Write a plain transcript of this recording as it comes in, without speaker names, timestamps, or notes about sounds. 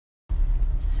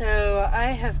So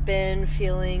I have been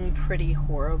feeling pretty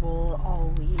horrible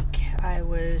all week. I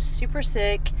was super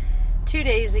sick 2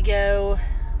 days ago,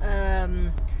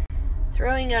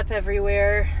 throwing up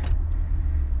everywhere,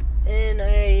 and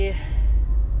I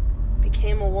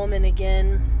became a woman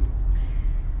again.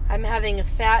 I'm having a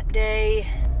fat day.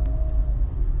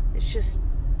 It's just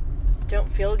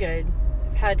don't feel good.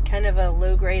 I've had kind of a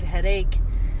low-grade headache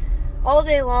all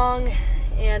day long,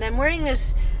 and I'm wearing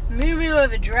this moo-moo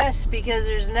of a dress because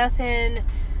there's nothing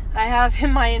I have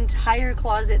in my entire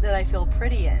closet that I feel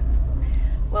pretty in.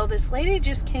 Well, this lady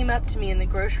just came up to me in the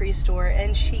grocery store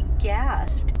and she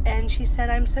gasped and she said,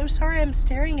 "I'm so sorry I'm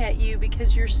staring at you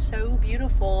because you're so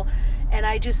beautiful and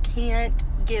I just can't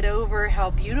get over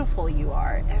how beautiful you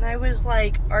are." And I was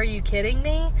like, "Are you kidding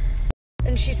me?"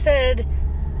 And she said,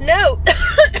 "No."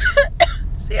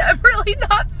 See, I'm really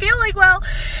not feeling well.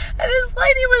 And this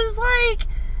lady was like,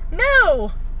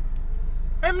 "No,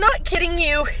 I'm not kidding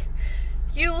you.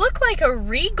 You look like a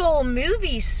regal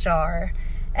movie star."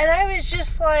 And I was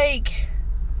just like,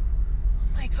 oh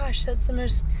my gosh, that's the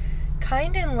most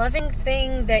kind and loving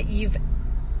thing that you've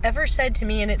ever said to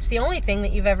me. And it's the only thing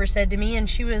that you've ever said to me. And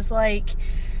she was like,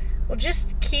 "Well,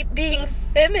 just keep being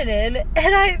feminine."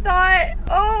 And I thought,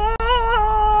 oh,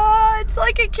 it's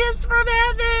like a kiss from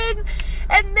heaven.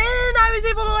 And then I was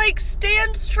able to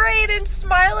stand straight and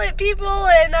smile at people.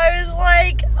 And I was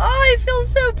like, oh, I feel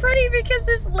so pretty because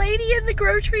this lady in the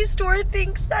grocery store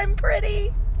thinks I'm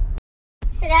pretty.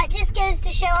 So that just goes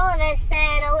to show all of us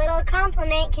that a little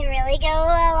compliment can really go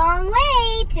a long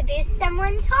way to boost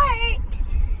someone's heart.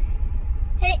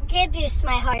 It did boost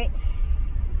my heart.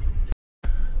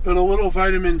 But a little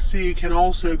vitamin C can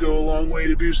also go a long way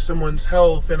to boost someone's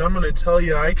health, and I'm going to tell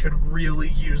you, I could really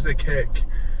use a kick.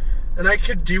 And I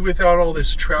could do without all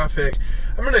this traffic.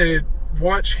 I'm going to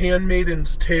watch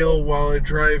Handmaid's Tale while I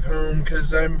drive home,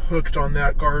 because I'm hooked on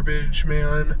that garbage,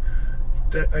 man.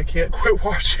 I can't quit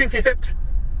watching it.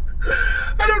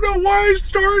 I don't know why I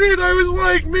started. I was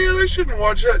like, man, I shouldn't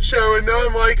watch that show. And now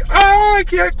I'm like, I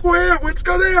can't quit. What's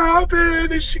going to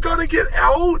happen? Is she going to get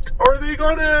out? Are they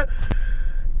going to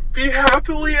be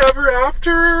happily ever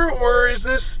after? Or is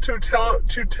this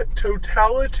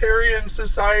totalitarian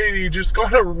society just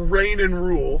going to reign and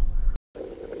rule?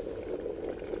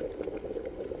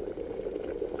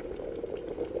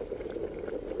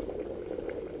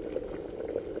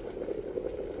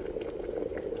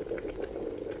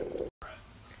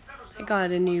 I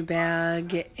got a new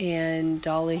bag, and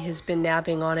Dolly has been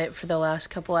napping on it for the last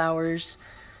couple hours.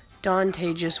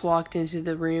 Dante just walked into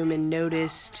the room and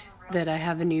noticed that I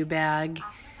have a new bag,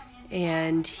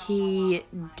 and he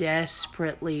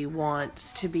desperately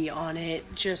wants to be on it,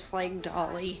 just like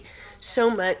Dolly. So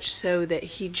much so that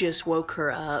he just woke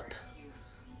her up.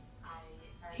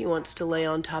 He wants to lay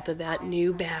on top of that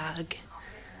new bag.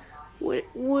 What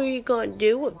are you going to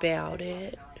do about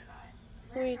it?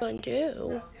 What are you going to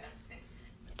do?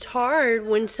 It's hard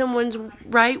when someone's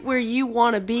right where you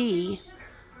want to be.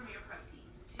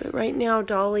 But right now,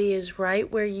 Dolly is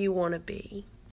right where you want to be.